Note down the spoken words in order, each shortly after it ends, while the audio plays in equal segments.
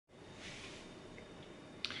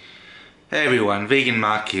Hey everyone, Vegan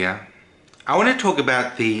Mark here. I want to talk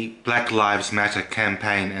about the Black Lives Matter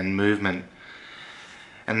campaign and movement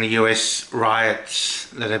and the US riots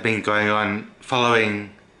that have been going on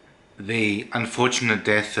following the unfortunate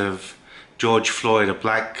death of George Floyd, a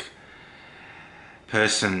black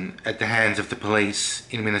person, at the hands of the police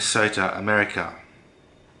in Minnesota, America.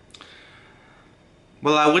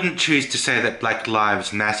 Well, I wouldn't choose to say that Black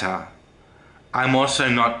Lives Matter. I'm also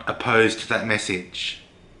not opposed to that message.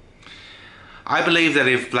 I believe that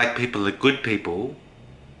if black people are good people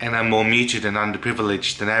and are more muted and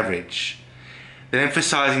underprivileged than average, then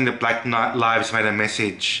emphasising the Black Lives Matter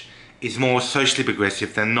message is more socially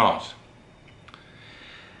progressive than not.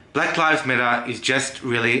 Black Lives Matter is just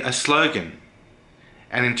really a slogan,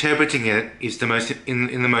 and interpreting it is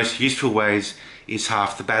in the most useful ways is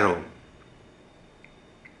half the battle.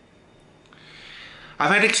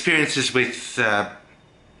 I've had experiences with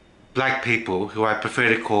black people who I prefer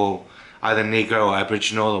to call either negro or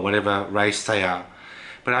aboriginal or whatever race they are.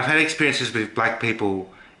 But I've had experiences with black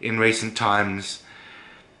people in recent times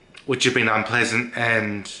which have been unpleasant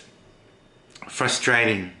and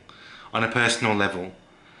frustrating on a personal level.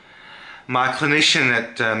 My clinician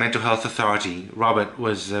at Mental Health Authority, Robert,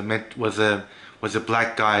 was a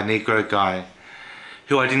black guy, a negro guy,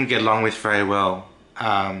 who I didn't get along with very well.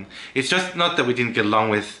 It's just not that we didn't get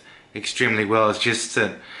along with extremely well, it's just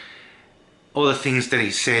that all the things that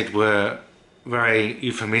he said were very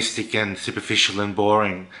euphemistic and superficial and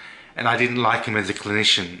boring, and I didn't like him as a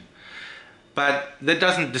clinician. But that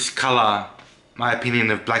doesn't discolour my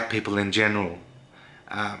opinion of black people in general.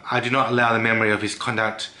 I do not allow the memory of his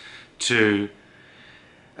conduct to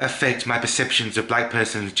affect my perceptions of black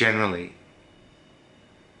persons generally.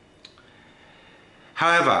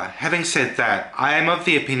 However, having said that, I am of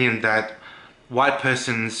the opinion that white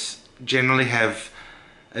persons generally have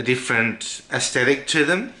a different aesthetic to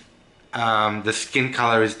them. The skin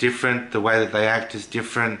color is different, the way that they act is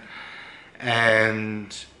different,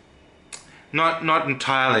 and not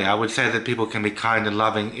entirely. I would say that people can be kind and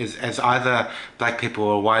loving as either black people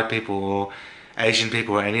or white people or Asian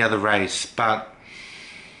people or any other race, but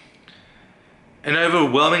an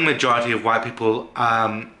overwhelming majority of white people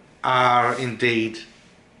are indeed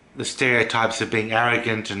the stereotypes of being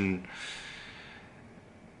arrogant and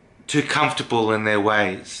too comfortable in their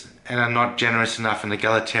ways, and are not generous enough and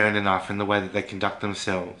egalitarian enough in the way that they conduct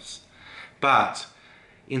themselves. But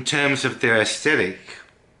in terms of their aesthetic,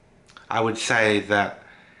 I would say that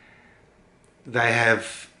they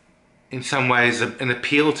have in some ways an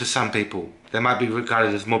appeal to some people. They might be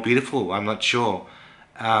regarded as more beautiful, I'm not sure.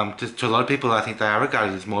 To a lot of people, I think they are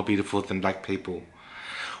regarded as more beautiful than black people,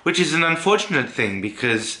 which is an unfortunate thing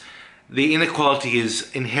because the inequality is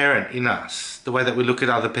inherent in us. The way that we look at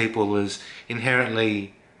other people is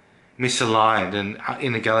inherently misaligned and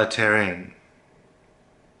inegalitarian.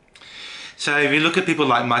 So if you look at people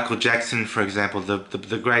like Michael Jackson, for example,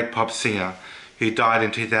 the great pop singer who died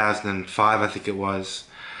in 2005, I think it was,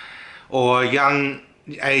 or young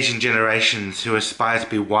Asian generations who aspire to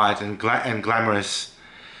be white and glamorous,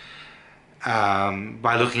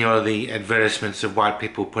 by looking at all the advertisements of white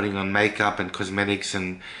people putting on makeup and cosmetics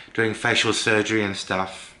and doing facial surgery and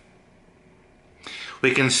stuff, we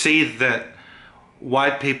can see that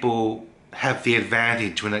white people have the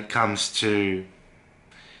advantage when it comes to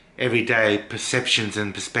everyday perceptions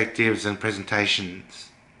and perspectives and presentations.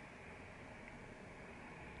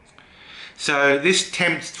 So this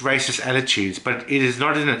tempts racist attitudes, but it is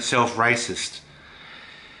not in itself racist.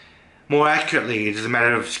 More accurately, it is a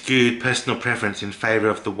matter of skewed personal preference in favour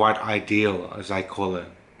of the white ideal, as I call it.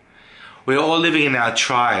 We're all living in our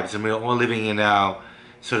tribes and we're all living in our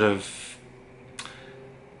sort of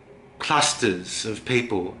clusters of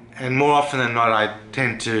people, and more often than not I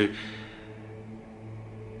tend to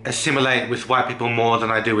assimilate with white people more than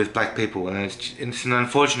I do with black people, and it's an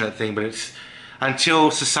unfortunate thing, but it's until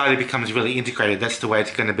society becomes really integrated, that's the way it's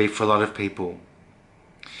going to be for a lot of people.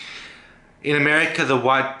 In America,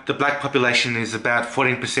 the black population is about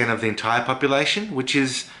 14% of the entire population, which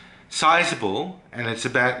is sizable, and it's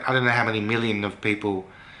about, I don't know how many million of people,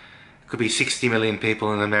 it could be 60 million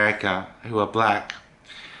people in America who are black.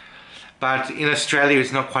 But in Australia,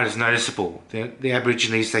 it's not quite as noticeable. The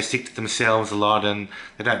Aborigines, they stick to themselves a lot and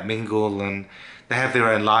they don't mingle and they have their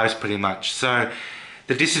own lives pretty much. So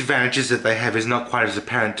the disadvantages that they have is not quite as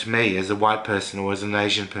apparent to me as a white person or as an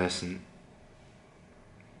Asian person.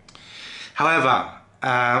 However,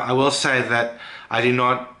 I will say that I do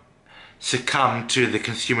not succumb to the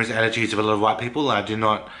consumerist attitudes of a lot of white people. I do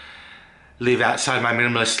not live outside my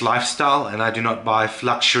minimalist lifestyle, and I do not buy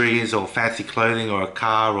luxuries or fancy clothing or a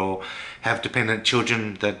car or have dependent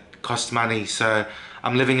children that cost money, so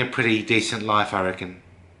I'm living a pretty decent life, I reckon.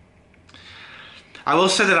 I will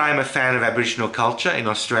say that I am a fan of Aboriginal culture in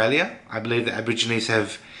Australia. I believe that Aborigines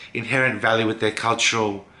have inherent value with their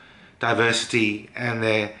cultural diversity and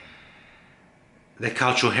their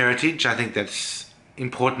cultural heritage. I think that's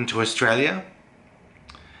important to Australia.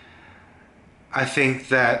 I think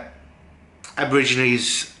that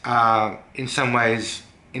Aborigines are in some ways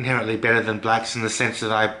inherently better than blacks, in the sense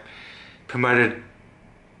that I promoted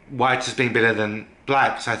whites as being better than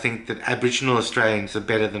blacks. I think that Aboriginal Australians are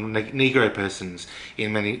better than Negro persons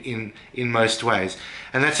in most ways,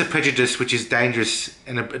 and that's a prejudice which is dangerous,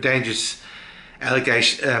 and a dangerous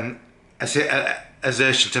allegation,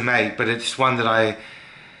 assertion to make, but it's one that I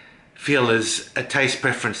feel is a taste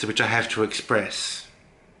preference which I have to express.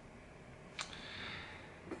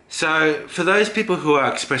 So for those people who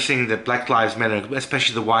are expressing that Black Lives Matter,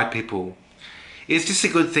 especially the white people, is this a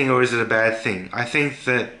good thing or is it a bad thing? I think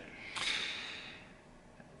that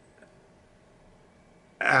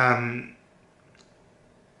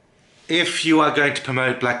if you are going to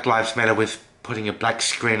promote Black Lives Matter with putting a black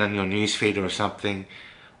screen on your newsfeed or something,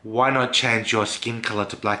 why not change your skin colour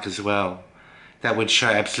to black as well? That would show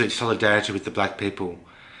absolute solidarity with the black people.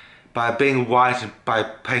 By being white and by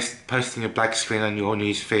posting a black screen on your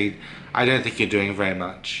newsfeed, I don't think you're doing very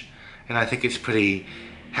much. And I think it's pretty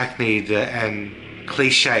hackneyed and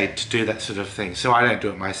cliched to do that sort of thing, so I don't do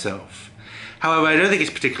it myself. However, I don't think it's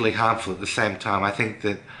particularly harmful at the same time. I think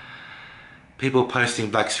that people posting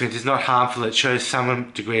black screens is not harmful. It shows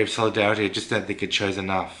some degree of solidarity. I just don't think it shows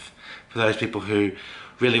enough for those people who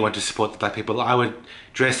really want to support the black people. I would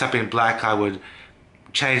dress up in black. I would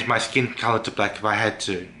change my skin colour to black if I had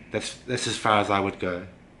to. That's as far as I would go.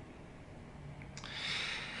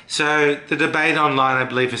 So the debate online, I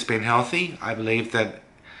believe, has been healthy. I believe that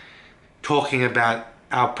talking about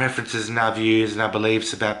our preferences and our views and our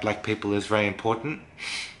beliefs about black people is very important.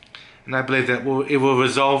 And I believe that it will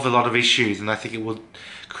resolve a lot of issues, and I think it will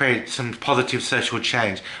create some positive social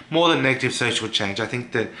change, more than negative social change. I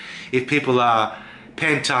think that if people are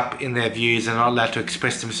pent up in their views and not allowed to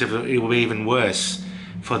express themselves, it will be even worse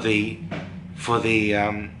for the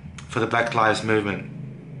Black Lives movement.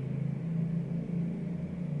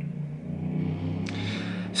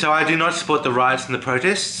 So I do not support the riots and the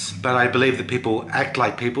protests, but I believe that people act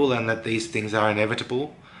like people and that these things are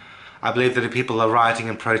inevitable. I believe that if people are rioting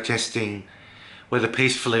and protesting, whether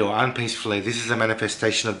peacefully or unpeacefully, this is a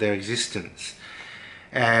manifestation of their existence.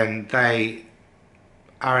 And they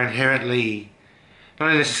are inherently,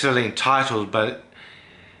 not necessarily entitled, but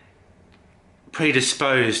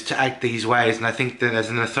predisposed to act these ways. And I think that as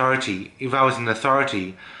an authority, if I was an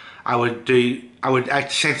authority, I would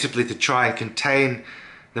act sensibly to try and contain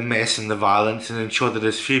the mess and the violence and ensure that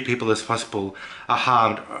as few people as possible are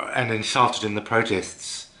harmed and insulted in the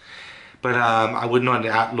protests. But I would not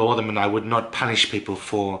outlaw them, and I would not punish people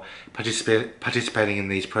for participating in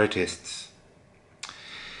these protests.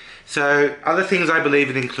 So other things I believe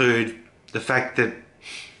in include the fact that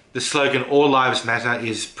the slogan "All Lives Matter"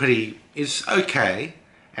 is okay,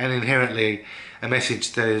 and inherently a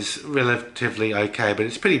message that is relatively okay, but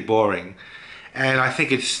it's pretty boring, and I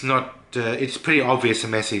think it's not. It's pretty obvious a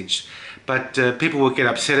message, but people will get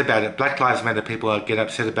upset about it. Black Lives Matter people will get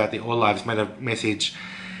upset about the All Lives Matter message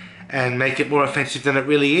and make it more offensive than it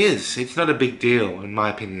really is. It's not a big deal, in my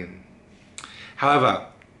opinion. However,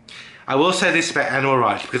 I will say this about animal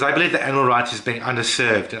rights, because I believe that animal rights is being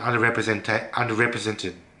underserved and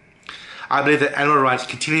underrepresented. I believe that animal rights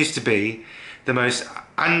continues to be the most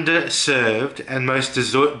underserved and most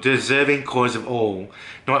deserving cause of all,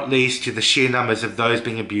 not least to the sheer numbers of those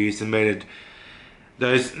being abused and murdered,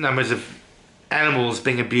 those numbers of animals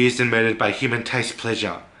being abused and murdered by human taste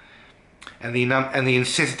pleasure, and the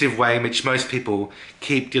insensitive way in which most people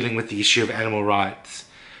keep dealing with the issue of animal rights.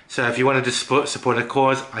 So if you wanted to support a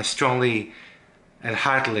cause, I strongly and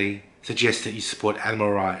heartily suggest that you support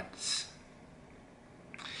animal rights.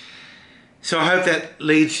 So I hope that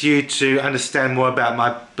leads you to understand more about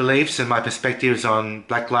my beliefs and my perspectives on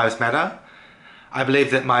Black Lives Matter. I believe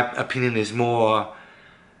that my opinion is more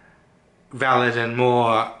valid and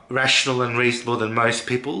more rational and reasonable than most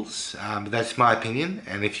people's. That's my opinion,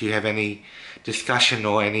 and if you have any discussion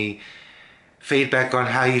or any feedback on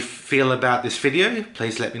how you feel about this video,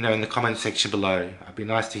 please let me know in the comment section below. It'd be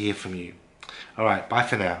nice to hear from you. Alright, bye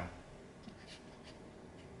for now.